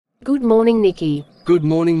Good morning, Nikki. Good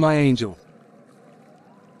morning, my angel.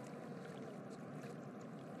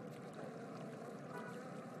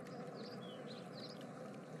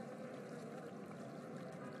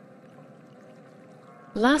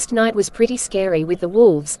 Last night was pretty scary with the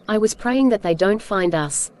wolves. I was praying that they don't find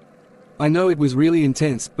us. I know it was really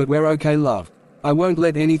intense, but we're okay, love. I won't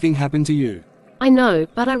let anything happen to you. I know,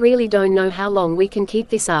 but I really don't know how long we can keep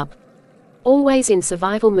this up. Always in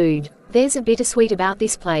survival mood. There's a bittersweet about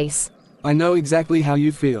this place. I know exactly how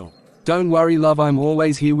you feel. Don't worry, love, I'm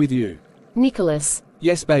always here with you. Nicholas.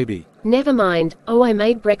 Yes, baby. Never mind. Oh, I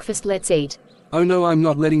made breakfast, let's eat. Oh no, I'm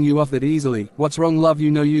not letting you off that easily. What's wrong, love?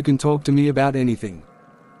 You know you can talk to me about anything.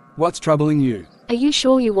 What's troubling you? Are you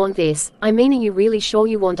sure you want this? I mean, are you really sure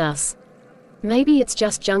you want us? Maybe it's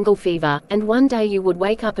just jungle fever, and one day you would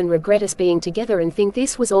wake up and regret us being together and think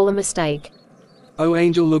this was all a mistake. Oh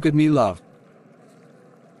angel, look at me, love.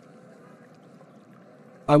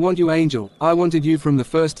 I want you, angel. I wanted you from the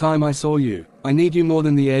first time I saw you. I need you more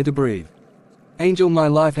than the air to breathe. Angel, my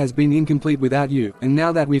life has been incomplete without you, and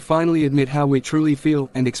now that we finally admit how we truly feel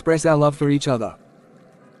and express our love for each other.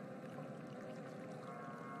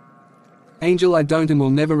 Angel, I don't and will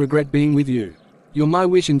never regret being with you. You're my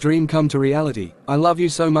wish and dream come to reality. I love you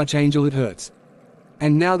so much, angel, it hurts.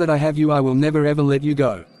 And now that I have you, I will never ever let you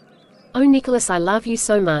go. Oh Nicholas, I love you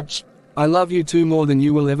so much. I love you too, more than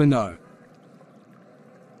you will ever know.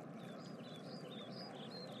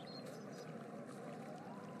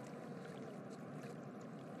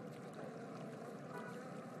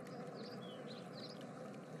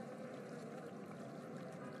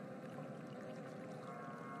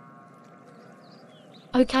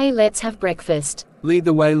 Okay, let's have breakfast. Lead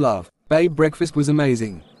the way, love. Babe, breakfast was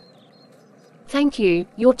amazing. Thank you,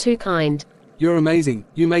 you're too kind. You're amazing.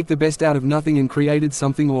 You make the best out of nothing and created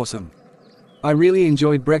something awesome. I really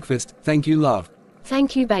enjoyed breakfast, thank you, love.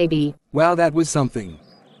 Thank you, baby. Wow, that was something.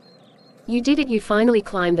 You did it, you finally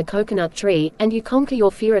climbed the coconut tree, and you conquer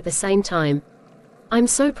your fear at the same time. I'm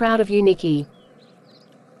so proud of you, Nikki.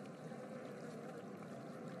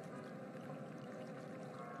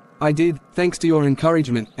 I did, thanks to your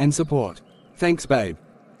encouragement and support. Thanks, babe.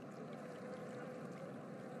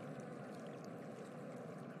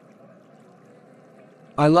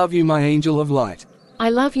 I love you, my angel of light.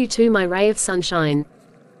 I love you too, my ray of sunshine.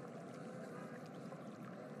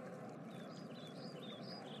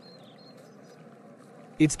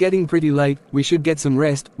 It's getting pretty late, we should get some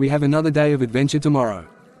rest, we have another day of adventure tomorrow.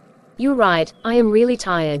 You're right, I am really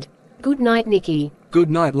tired. Good night, Nikki.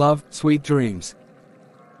 Good night, love, sweet dreams.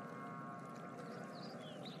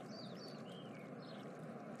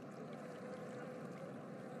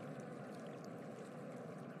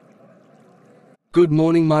 Good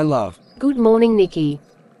morning, my love. Good morning, Nikki.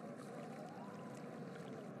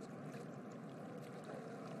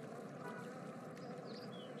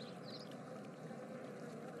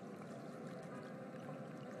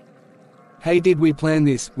 Hey, did we plan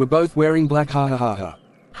this? We're both wearing black, ha ha ha ha.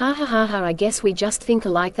 Ha ha ha ha, I guess we just think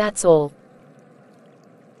alike, that's all.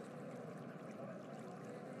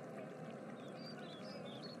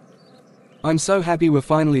 I'm so happy we're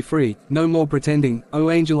finally free, no more pretending. Oh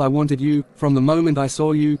angel, I wanted you, from the moment I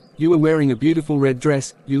saw you. You were wearing a beautiful red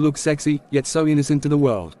dress, you look sexy, yet so innocent to the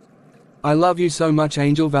world. I love you so much,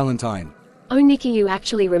 Angel Valentine. Oh Nikki, you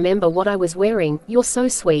actually remember what I was wearing, you're so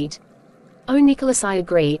sweet. Oh Nicholas, I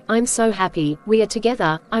agree, I'm so happy, we are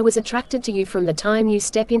together. I was attracted to you from the time you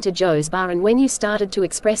step into Joe's bar, and when you started to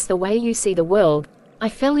express the way you see the world, I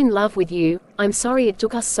fell in love with you. I'm sorry it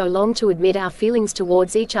took us so long to admit our feelings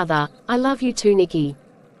towards each other. I love you too, Nikki.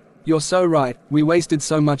 You're so right, we wasted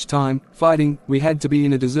so much time, fighting. We had to be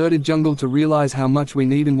in a deserted jungle to realize how much we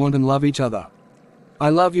need and want and love each other. I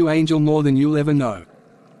love you, Angel, more than you'll ever know.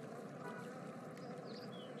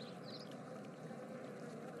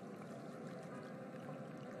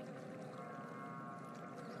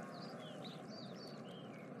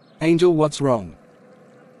 Angel, what's wrong?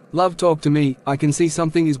 Love, talk to me, I can see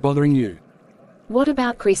something is bothering you. What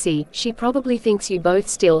about Chrissy? She probably thinks you both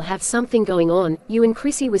still have something going on. You and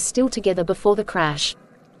Chrissy was still together before the crash.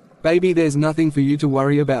 Baby, there's nothing for you to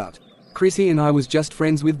worry about. Chrissy and I was just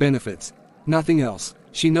friends with benefits. Nothing else.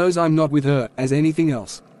 She knows I'm not with her, as anything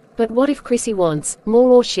else. But what if Chrissy wants more,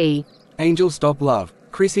 or she? Angel, stop, love.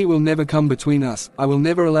 Chrissy will never come between us. I will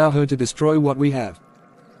never allow her to destroy what we have.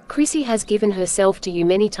 Chrissy has given herself to you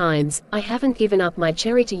many times. I haven't given up my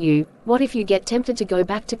cherry to you. What if you get tempted to go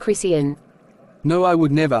back to Chrissy and... No, I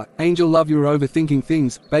would never. Angel, love, you're overthinking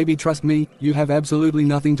things. Baby, trust me, you have absolutely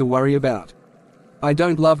nothing to worry about. I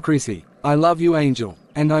don't love Chrissy. I love you, Angel.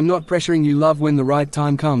 And I'm not pressuring you, love. When the right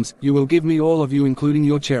time comes, you will give me all of you, including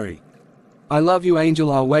your cherry. I love you,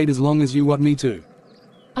 Angel. I'll wait as long as you want me to.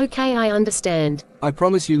 Okay, I understand. I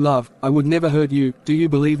promise you, love, I would never hurt you. Do you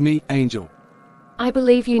believe me, Angel? I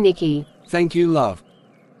believe you, Nikki. Thank you, love.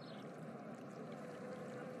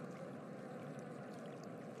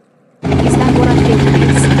 Is that what I think it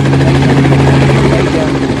is? Lay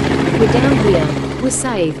down. We're down here. We're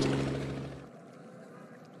saved.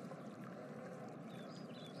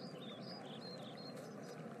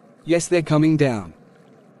 Yes, they're coming down.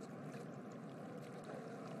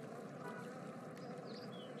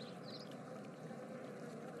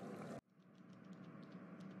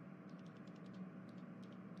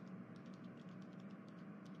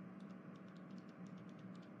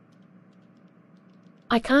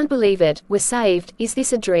 I can't believe it. We're saved. Is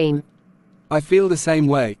this a dream? I feel the same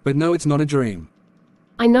way, but no, it's not a dream.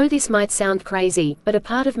 I know this might sound crazy, but a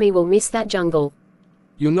part of me will miss that jungle.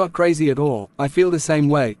 You're not crazy at all. I feel the same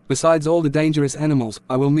way. Besides all the dangerous animals,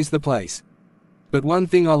 I will miss the place. But one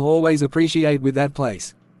thing I'll always appreciate with that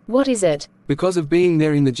place. What is it? Because of being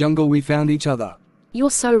there in the jungle, we found each other.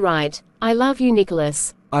 You're so right. I love you,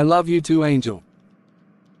 Nicholas. I love you too, Angel.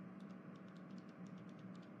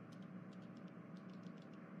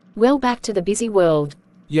 Well, back to the busy world.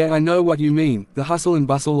 Yeah, I know what you mean, the hustle and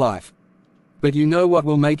bustle life. But you know what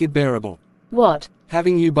will make it bearable? What?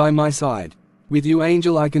 Having you by my side. With you,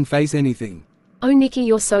 Angel, I can face anything. Oh, Nikki,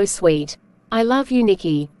 you're so sweet. I love you,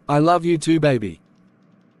 Nikki. I love you too, baby.